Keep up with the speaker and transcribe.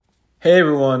Hey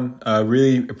everyone,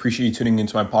 really appreciate you tuning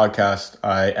into my podcast.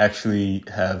 I actually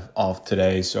have off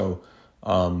today, so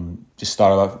just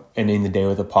started off ending the day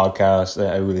with a podcast.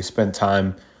 I really spent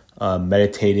time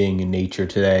meditating in nature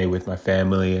today with my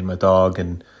family and my dog,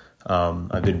 and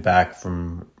I've been back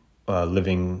from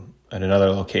living at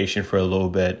another location for a little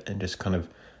bit and just kind of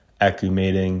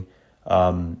acclimating.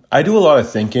 I do a lot of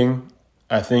thinking.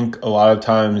 I think a lot of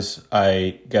times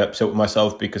I get upset with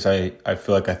myself because I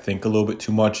feel like I think a little bit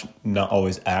too much, not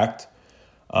always act.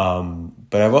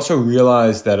 But I've also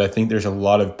realized that I think there's a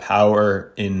lot of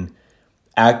power in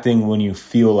acting when you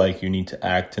feel like you need to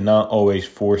act and not always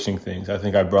forcing things. I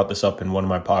think I brought this up in one of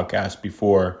my podcasts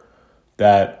before,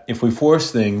 that if we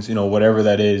force things, whatever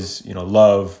that is,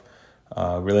 love,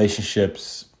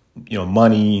 relationships,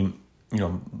 money,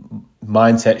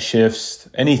 mindset shifts,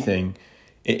 anything,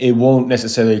 it won't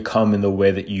necessarily come in the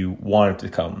way that you want it to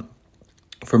come.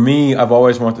 For me, I've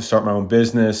always wanted to start my own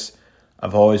business.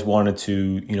 I've always wanted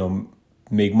to,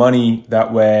 make money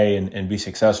that way and be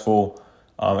successful.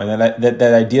 And that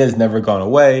idea has never gone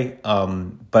away.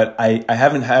 But I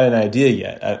haven't had an idea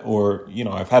yet,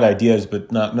 I've had ideas,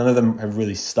 but none of them have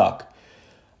really stuck.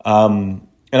 And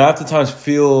I oftentimes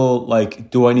feel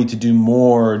like, do I need to do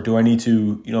more? Do I need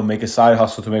to, make a side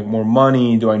hustle to make more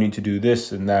money? Do I need to do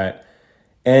this and that?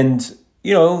 And,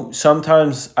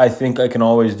 sometimes I think I can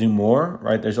always do more,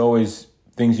 right? There's always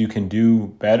things you can do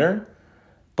better.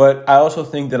 But I also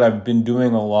think that I've been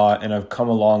doing a lot and I've come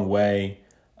a long way,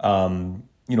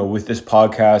 with this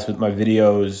podcast, with my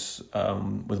videos,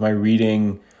 with my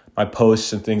reading, my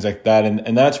posts and things like that.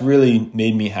 And that's really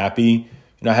made me happy.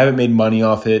 I haven't made money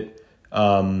off it,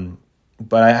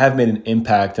 but I have made an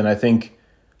impact. And I think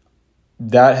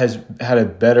that has had a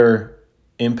better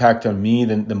impact on me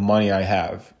than the money I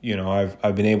have.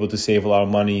 I've been able to save a lot of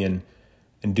money and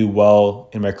do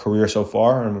well in my career so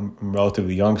far. I'm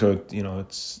relatively young, so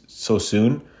it's so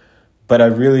soon. But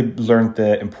I've really learned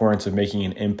the importance of making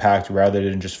an impact rather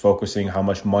than just focusing how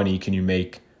much money can you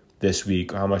make this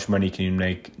week or how much money can you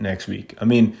make next week. I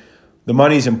mean, the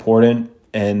money is important,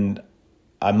 and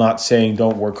I'm not saying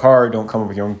don't work hard, don't come up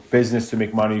with your own business to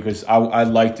make money, because I'd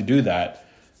like to do that.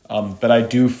 But I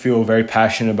do feel very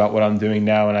passionate about what I'm doing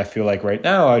now. And I feel like right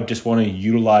now I just want to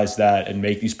utilize that and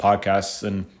make these podcasts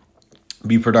and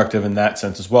be productive in that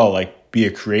sense as well. Like be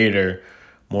a creator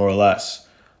more or less.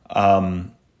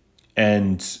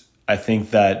 And I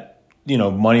think that,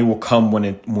 money will come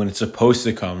when it's supposed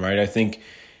to come, right? I think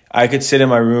I could sit in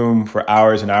my room for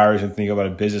hours and hours and think about a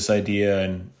business idea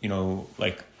and,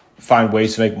 find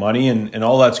ways to make money and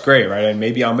all that's great, right? And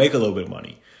maybe I'll make a little bit of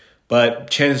money. But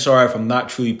chances are, if I'm not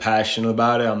truly passionate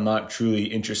about it, I'm not truly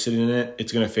interested in it,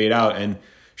 it's going to fade out. And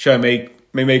sure, I may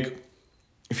make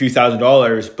a few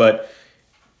 $1,000s, but,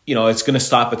 it's going to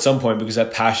stop at some point because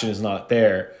that passion is not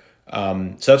there.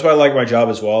 So that's why I like my job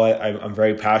as well. I'm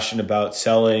very passionate about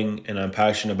selling, and I'm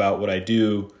passionate about what I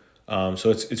do. So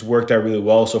it's worked out really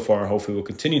well so far, and hopefully we'll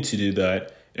continue to do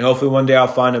that. And hopefully one day I'll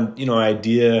find an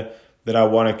idea that I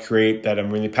want to create that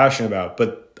I'm really passionate about.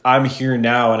 But I'm here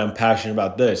now and I'm passionate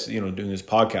about this, doing this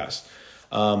podcast,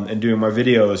 and doing my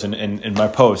videos and my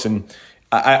posts. And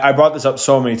I brought this up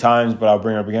so many times, but I'll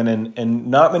bring it up again. And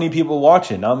not many people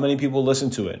watch it. Not many people listen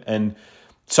to it. And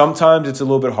sometimes it's a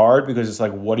little bit hard because it's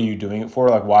like, what are you doing it for?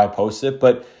 Like, why post it?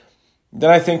 But then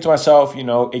I think to myself,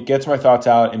 it gets my thoughts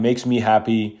out. It makes me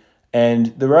happy. And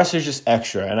the rest is just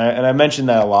extra. And I mentioned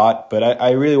that a lot, but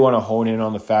I really want to hone in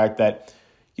on the fact that,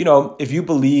 if you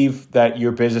believe that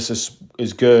your business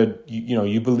is good,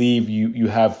 you believe you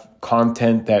have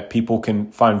content that people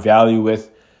can find value with,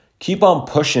 keep on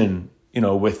pushing,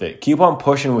 with it. Keep on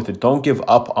pushing with it. Don't give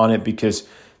up on it because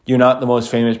you're not the most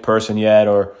famous person yet,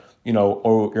 or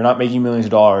you're not making millions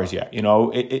of dollars yet.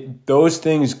 Those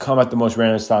things come at the most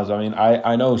random times. I mean,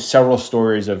 I know several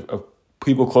stories of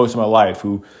people close to my life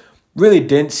who really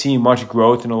didn't see much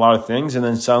growth in a lot of things, and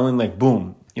then suddenly, like,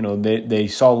 boom, they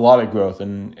saw a lot of growth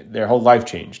and their whole life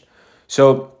changed.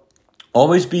 So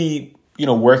always be,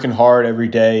 working hard every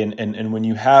day. And when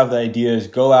you have the ideas,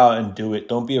 go out and do it.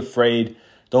 Don't be afraid.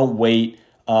 Don't wait.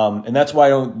 And that's why I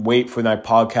don't wait for my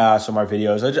podcasts or my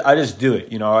videos. I just do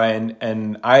it,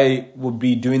 and I would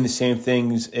be doing the same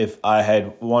things if I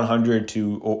had 100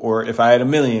 or if I had 1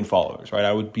 million followers, right?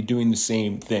 I would be doing the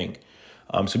same thing.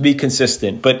 So be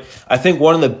consistent. But I think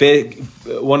one of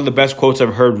the best quotes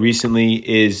I've heard recently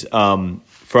is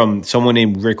from someone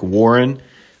named Rick Warren.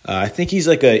 I think he's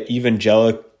like an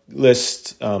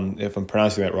evangelist. If I'm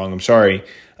pronouncing that wrong, I'm sorry.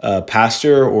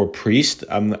 Pastor or priest.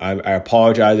 I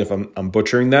apologize if I'm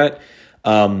butchering that.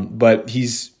 But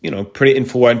he's, pretty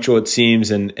influential, it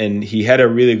seems. And he had a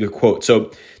really good quote.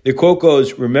 So the quote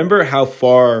goes, "Remember how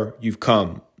far you've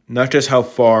come, not just how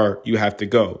far you have to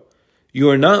go. You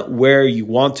are not where you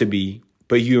want to be,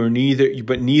 but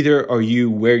neither are you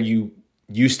where you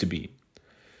used to be."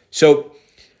 So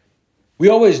we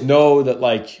always know that,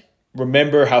 like,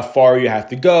 remember how far you have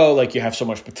to go, like you have so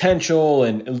much potential,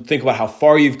 and think about how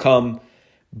far you've come.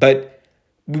 But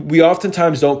we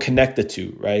oftentimes don't connect the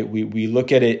two, right? We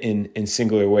look at it in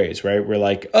singular ways, right? We're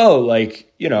like, oh,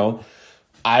 like,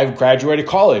 I've graduated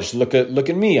college. Look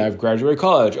at me. I've graduated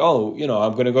college. Oh,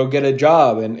 I'm going to go get a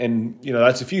job, and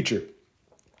that's the future.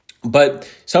 But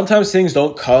sometimes things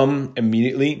don't come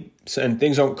immediately, and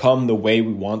things don't come the way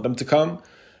we want them to come.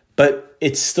 But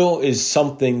it still is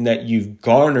something that you've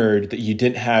garnered that you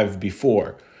didn't have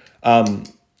before.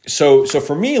 So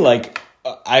for me, like,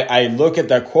 I look at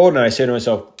that quote and I say to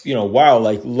myself, wow,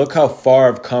 like, look how far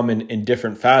I've come in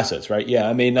different facets, right? Yeah,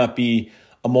 I may not be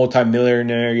a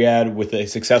multimillionaire yet with a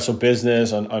successful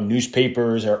business on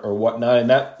newspapers or whatnot. And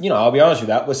that, I'll be honest with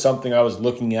you, that was something I was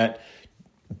looking at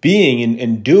being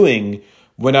and doing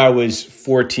when I was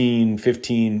 14,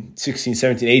 15, 16,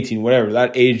 17, 18, whatever,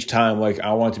 that age time. Like,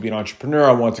 I wanted to be an entrepreneur.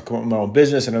 I wanted to come up with my own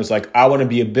business. And I was like, I want to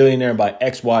be a billionaire by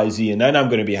X, Y, Z, and then I'm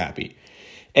going to be happy.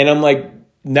 And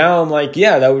now I'm like,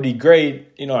 yeah, that would be great.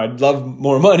 I'd love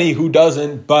more money. Who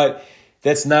doesn't? But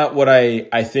that's not what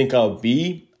I think I'll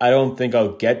be. I don't think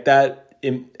I'll get that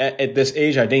at this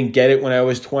age. I didn't get it when I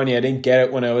was 20. I didn't get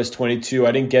it when I was 22.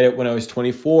 I didn't get it when I was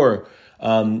 24.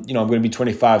 I'm going to be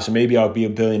 25, so maybe I'll be a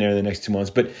billionaire in the next 2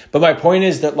 months. But my point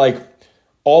is that, like,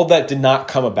 all that did not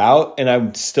come about, and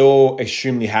I'm still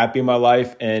extremely happy in my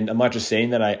life. And I'm not just saying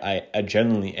that, I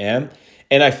genuinely am.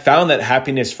 And I found that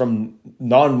happiness from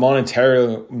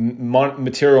non-monetary,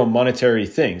 monetary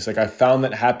things. Like, I found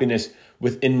that happiness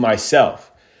within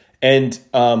myself. And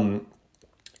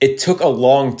it took a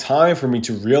long time for me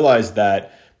to realize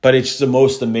that, but it's the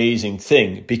most amazing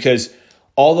thing, because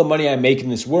all the money I make in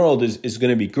this world is going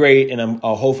to be great, and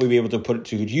I'll hopefully be able to put it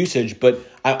to good usage. But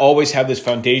I always have this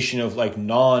foundation of, like,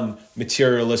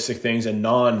 non-materialistic things and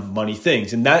non-money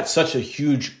things, and that's such a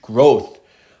huge growth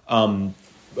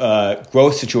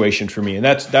situation for me. And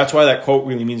that's why that quote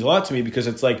really means a lot to me, because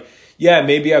it's like, yeah,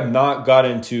 maybe I've not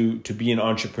gotten to be an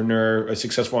entrepreneur, a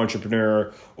successful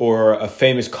entrepreneur, or a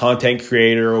famous content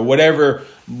creator, or whatever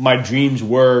my dreams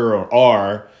were or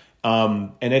are.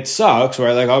 And it sucks,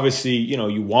 right? Like, obviously,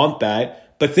 you want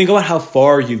that, but think about how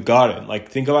far you've gotten. Like,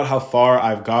 think about how far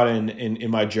I've gotten in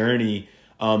my journey.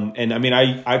 And I mean,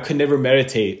 I could never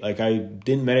meditate. Like, I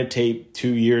didn't meditate 2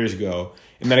 years ago.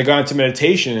 And then I got into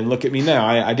meditation, and look at me now.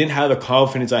 I didn't have the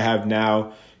confidence I have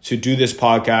now to do this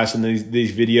podcast and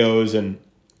these videos and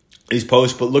these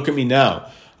posts, but look at me now.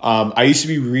 I used to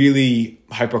be really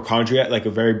hypochondriac, like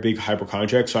a very big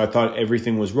hypochondriac. So I thought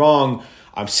everything was wrong.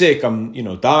 I'm sick. I'm,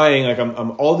 dying. Like,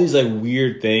 I'm all these, like,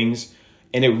 weird things.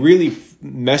 And it really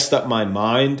messed up my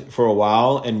mind for a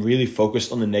while, and really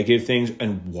focused on the negative things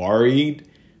and worrying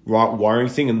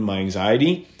thing and my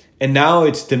anxiety. And now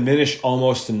it's diminished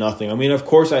almost to nothing. I mean, of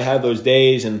course I have those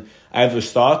days and I have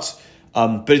those thoughts,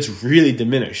 but it's really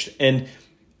diminished. And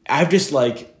I've just,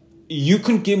 like, you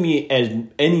couldn't give me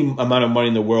any amount of money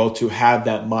in the world to have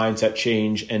that mindset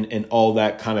change and all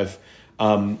that kind of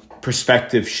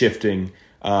perspective shifting,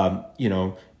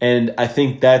 and I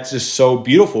think that's just so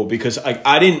beautiful, because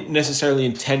I didn't necessarily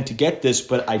intend to get this,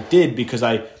 but I did, because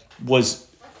I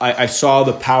saw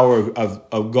the power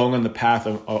of going on the path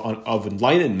of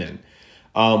enlightenment.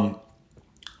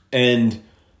 And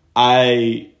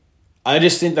I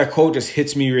just think that quote just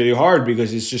hits me really hard,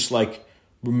 because it's just like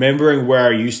remembering where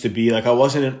I used to be. Like, I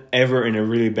wasn't ever in a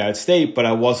really bad state, but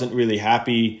I wasn't really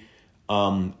happy.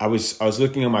 I was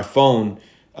looking at my phone,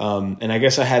 and I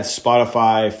guess I had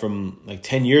Spotify from like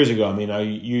 10 years ago. I mean, I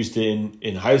used it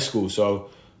in high school. So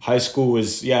high school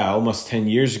was, almost 10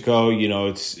 years ago.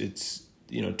 It's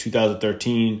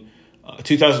 2013,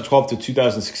 2012 to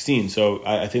 2016. So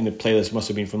I think the playlist must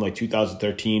have been from like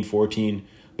 2013, 14,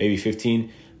 maybe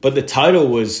 15. But the title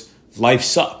was Life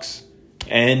Sucks.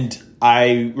 And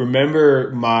I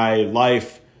remember my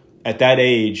life at that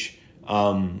age,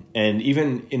 and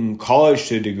even in college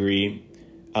to a degree,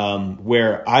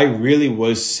 where I really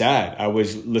was sad. I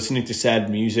was listening to sad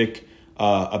music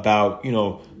about,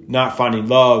 not finding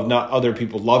love, not other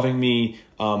people loving me,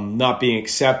 not being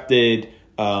accepted,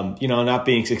 not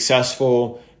being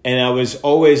successful. And I was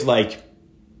always like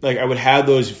I would have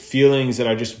those feelings that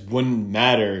I just wouldn't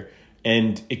matter.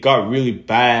 And it got really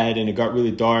bad, and it got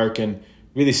really dark, and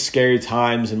really scary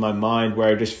times in my mind where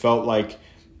I just felt like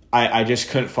I just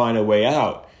couldn't find a way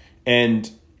out. And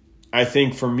I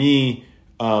think for me,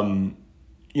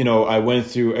 I went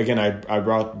through, again, I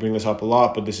bring this up a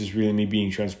lot, but this is really me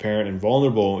being transparent and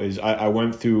vulnerable, is I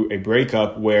went through a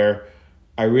breakup where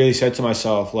I really said to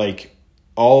myself, like,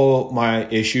 all my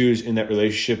issues in that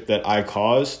relationship that I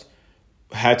caused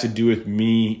had to do with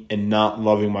me and not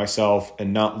loving myself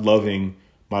and not loving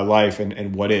my life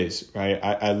and what is, right?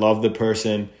 I love the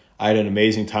person. I had an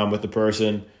amazing time with the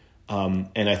person.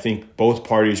 And I think both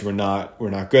parties were not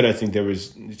good. I think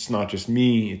it's not just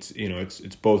me,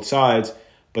 it's both sides,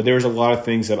 but there was a lot of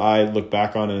things that I look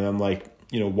back on and I'm like,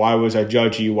 why was I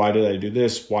judgy? Why did I do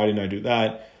this? Why didn't I do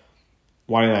that?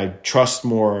 Why didn't I trust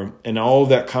more? And all of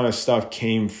that kind of stuff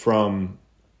came from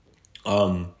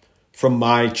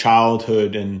my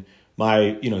childhood and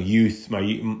my, youth, my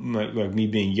like me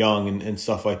being young and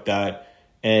stuff like that.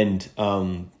 And,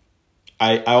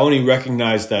 I only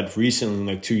recognized that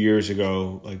recently, like 2 years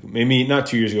ago, like maybe not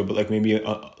 2 years ago, but like maybe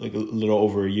like a little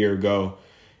over a year ago.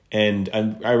 And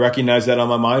I recognized that on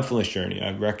my mindfulness journey.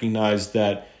 I recognized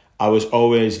that I was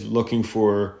always looking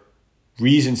for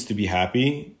reasons to be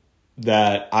happy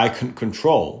that I couldn't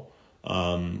control.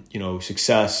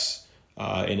 Success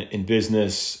in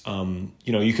business.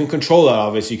 You can control that.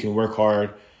 Obviously, you can work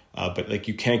hard, but like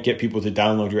you can't get people to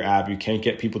download your app. You can't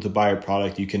get people to buy a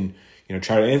product. You can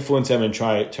try to influence them and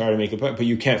try to make it, but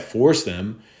you can't force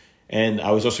them. And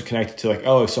I was also connected to like,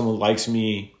 if someone likes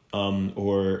me,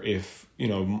 or if,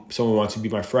 someone wants to be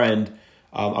my friend,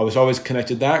 I was always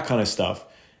connected to that kind of stuff.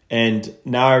 And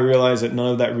now I realize that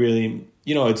none of that really,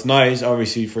 it's nice,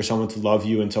 obviously, for someone to love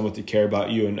you and someone to care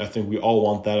about you. And I think we all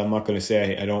want that. I'm not going to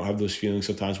say I don't have those feelings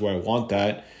sometimes where I want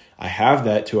that. I have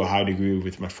that to a high degree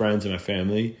with my friends and my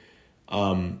family.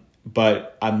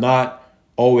 But I'm not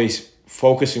always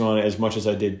focusing on it as much as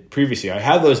I did previously. I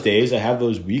have those days, I have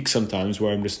those weeks sometimes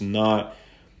where I'm just not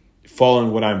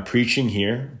following what I'm preaching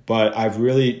here, but I've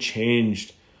really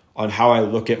changed on how I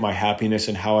look at my happiness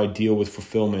and how I deal with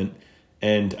fulfillment.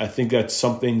 And I think that's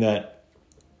something that,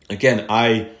 again,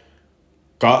 I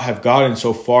have gotten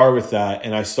so far with that,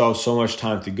 and I still have so much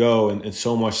time to go and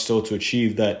so much still to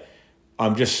achieve that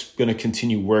I'm just going to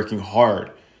continue working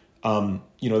hard.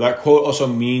 That quote also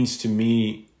means to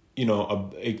me,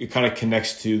 it kind of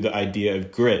connects to the idea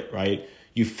of grit, right?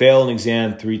 You fail an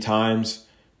exam 3 times,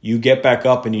 you get back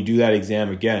up and you do that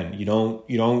exam again. You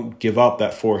don't give up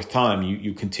that 4th time.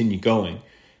 You continue going.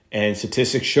 And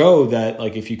statistics show that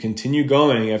like if you continue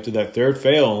going after that 3rd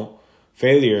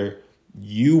failure,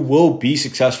 you will be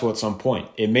successful at some point.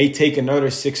 It may take another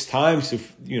 6 times to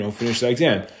finish that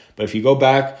exam. But if you go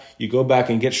back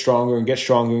and get stronger and get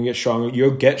stronger and get stronger,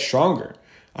 you'll get stronger.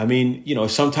 I mean,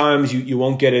 sometimes you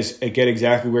won't get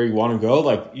exactly where you want to go.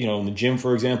 Like, in the gym,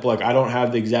 for example, like I don't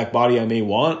have the exact body I may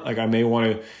want. Like I may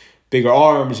want bigger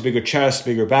arms, bigger chest,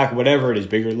 bigger back, whatever it is,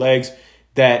 bigger legs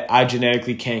that I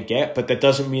genetically can't get. But that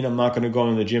doesn't mean I'm not going to go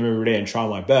in the gym every day and try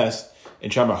my best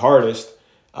and try my hardest.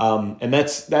 And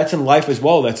that's in life as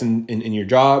well. That's in your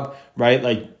job, right?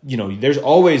 Like, there's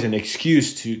always an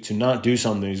excuse to not do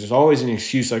something. There's always an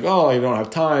excuse like, I don't have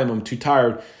time. I'm too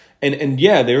tired. And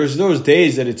yeah, there's those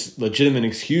days that it's legitimate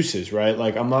excuses, right?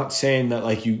 Like, I'm not saying that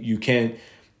like you can't,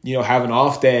 have an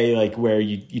off day, like where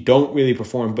you don't really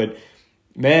perform, but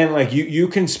man, like you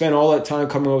can spend all that time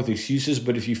coming up with excuses,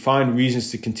 but if you find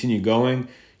reasons to continue going,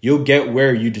 you'll get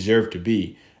where you deserve to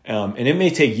be. And it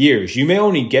may take years. You may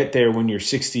only get there when you're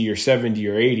 60 or 70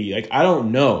 or 80. Like, I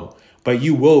don't know, but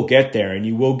you will get there, and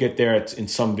you will get there in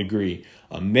some degree.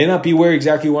 May not be where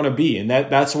exactly you want to be. And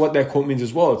that's what that quote means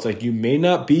as well. It's like you may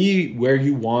not be where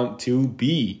you want to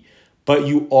be, but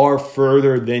you are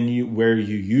further than where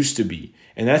you used to be.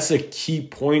 And that's the key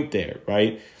point there,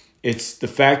 right? It's the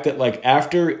fact that like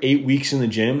after 8 weeks in the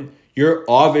gym, you're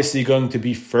obviously going to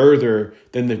be further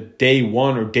than the day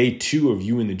 1 or day 2 of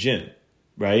you in the gym,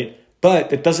 right? But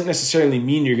that doesn't necessarily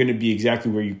mean you're going to be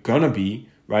exactly where you're going to be,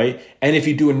 right? And if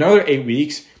you do another 8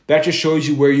 weeks, that just shows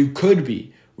you where you could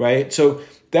be, right? So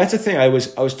that's the thing. I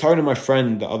was talking to my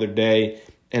friend the other day,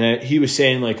 and he was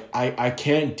saying like, I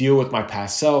can't deal with my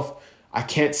past self. I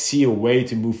can't see a way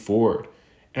to move forward.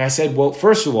 And I said, well,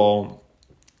 first of all,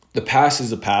 the past is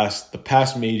the past. The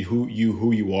past made who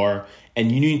you are, and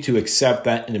you need to accept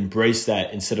that and embrace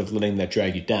that instead of letting that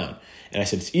drag you down. And I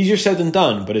said, it's easier said than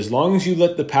done, but as long as you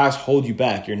let the past hold you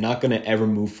back, you're not going to ever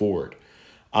move forward.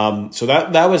 So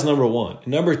that was number 1. And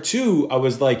number 2, I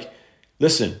was like,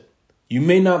 listen, you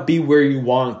may not be where you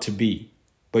want to be,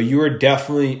 but you are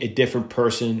definitely a different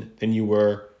person than you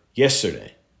were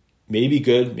yesterday. Maybe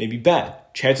good, maybe bad.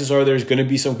 Chances are there's going to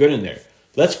be some good in there.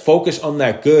 Let's focus on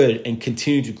that good and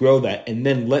continue to grow that. And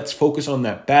then let's focus on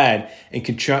that bad and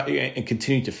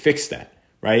continue to fix that,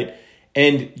 right?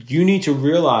 And you need to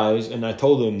realize, and I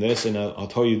told them this, and I'll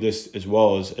tell you this as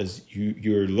well as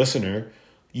your listener,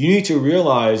 you need to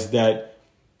realize that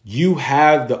you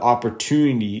have the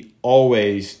opportunity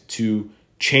always to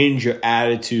change your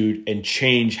attitude and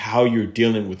change how you're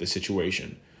dealing with the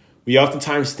situation. We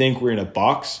oftentimes think we're in a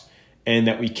box and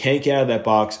that we can't get out of that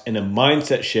box, and a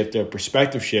mindset shift or a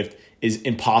perspective shift is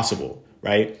impossible,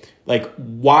 right? Like,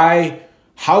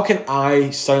 how can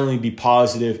I suddenly be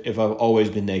positive if I've always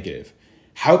been negative?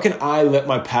 How can I let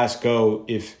my past go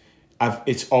if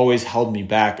it's always held me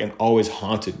back and always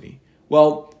haunted me?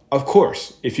 Well, of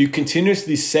course, if you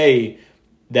continuously say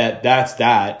that's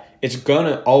that, it's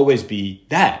gonna always be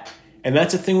that. And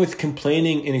that's the thing with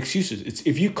complaining and excuses. It's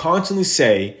if you constantly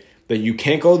say that you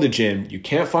can't go to the gym, you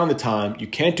can't find the time, you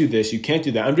can't do this, you can't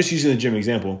do that. I'm just using the gym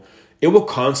example. It will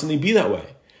constantly be that way.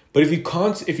 But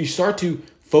if you start to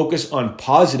focus on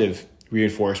positive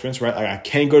reinforcements, right? Like, I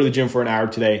can go to the gym for an hour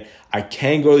today. I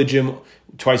can go to the gym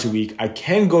twice a week. I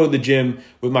can go to the gym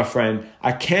with my friend.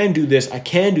 I can do this. I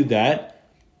can do that.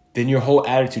 Then your whole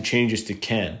attitude changes to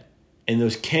can. And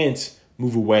those can'ts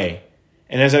move away.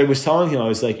 And as I was telling him, I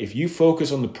was like, if you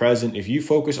focus on the present, if you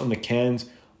focus on the cans,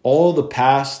 all the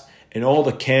past and all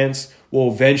the can'ts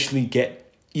will eventually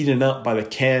get eaten up by the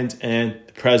cans and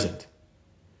the present.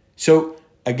 So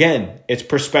again, it's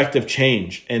perspective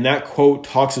change. And that quote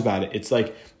talks about it. It's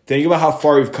like, think about how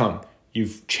far you've come.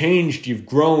 You've changed, you've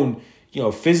grown,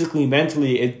 physically,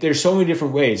 mentally. There's so many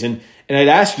different ways. And I'd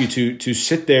ask you to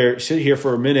sit here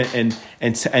for a minute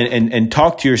and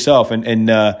talk to yourself and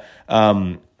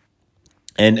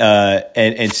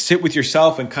sit with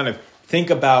yourself and kind of think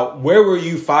about, where were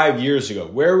you 5 years ago?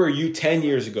 Where were you 10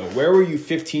 years ago? Where were you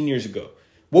 15 years ago?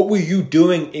 What were you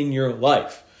doing in your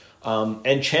life?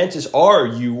 And chances are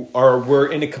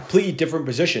we're in a completely different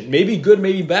position. Maybe good,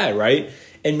 maybe bad, right?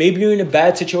 And maybe you're in a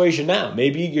bad situation now.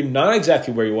 Maybe you're not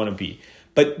exactly where you want to be.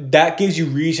 But that gives you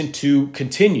reason to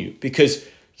continue, because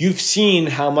you've seen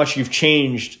how much you've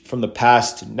changed from the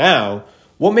past to now.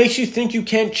 What makes you think you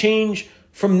can't change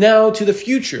from now to the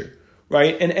future,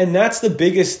 right? And that's the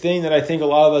biggest thing that I think a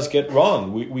lot of us get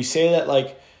wrong. We say that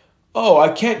like, oh, I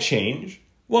can't change.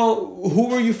 Well, who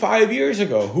were you 5 years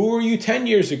ago? Who were you 10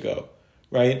 years ago,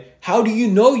 right? How do you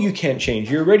know you can't change?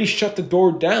 You already shut the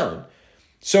door down.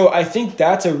 So I think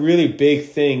that's a really big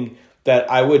thing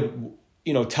that I would,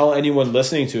 tell anyone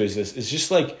listening to is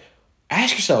just like,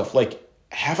 ask yourself, like,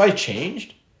 have I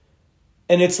changed?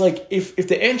 And it's like, if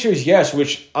the answer is yes,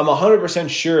 which I'm 100%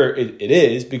 sure it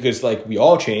is, because like we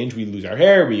all change, we lose our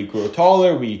hair, we grow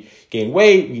taller, we gain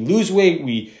weight, we lose weight,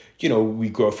 we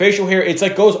grow facial hair. It's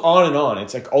like goes on and on.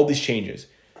 It's like all these changes.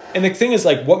 And the thing is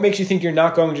like, what makes you think you're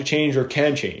not going to change or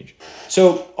can change?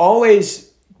 So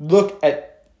always look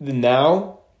at the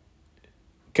now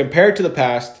compared to the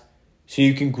past so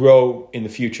you can grow in the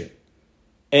future.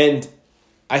 And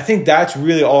I think that's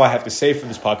really all I have to say for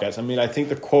this podcast. I mean, I think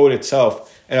the quote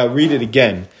itself, and I'll read it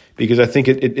again because I think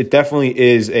it definitely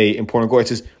is a important quote. It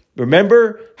says,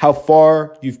 remember how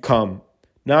far you've come,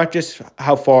 not just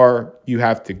how far you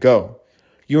have to go.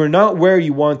 You are not where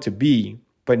you want to be,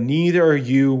 but neither are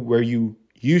you where you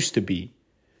used to be.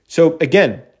 So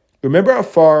again, remember how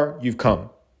far you've come.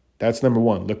 That's number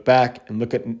one. Look back and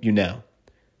look at you now.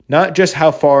 Not just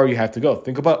how far you have to go.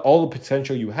 Think about all the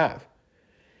potential you have.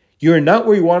 You are not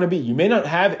where you want to be. You may not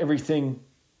have everything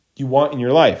you want in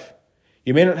your life.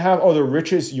 You may not have all the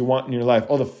riches you want in your life,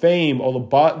 all the fame, all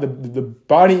the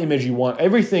body image you want.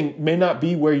 Everything may not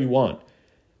be where you want.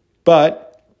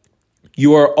 But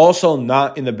you are also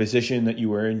not in the position that you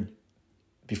were in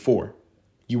before.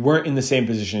 You weren't in the same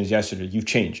position as yesterday. You've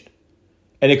changed.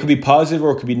 And it could be positive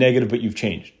or it could be negative, but you've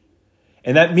changed.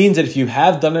 And that means that if you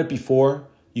have done it before,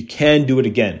 you can do it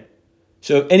again.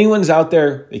 So if anyone's out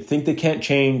there, they think they can't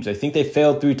change, they think they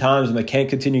failed 3 times and they can't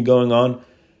continue going on,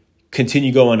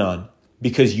 continue going on.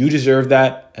 Because you deserve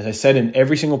that. As I said in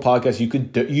every single podcast,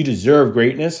 you deserve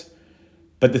greatness.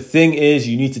 But the thing is,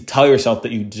 you need to tell yourself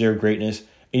that you deserve greatness.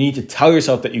 You need to tell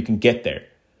yourself that you can get there.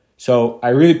 So I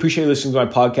really appreciate listening to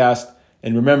my podcast.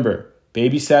 And remember,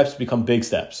 baby steps become big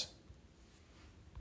steps.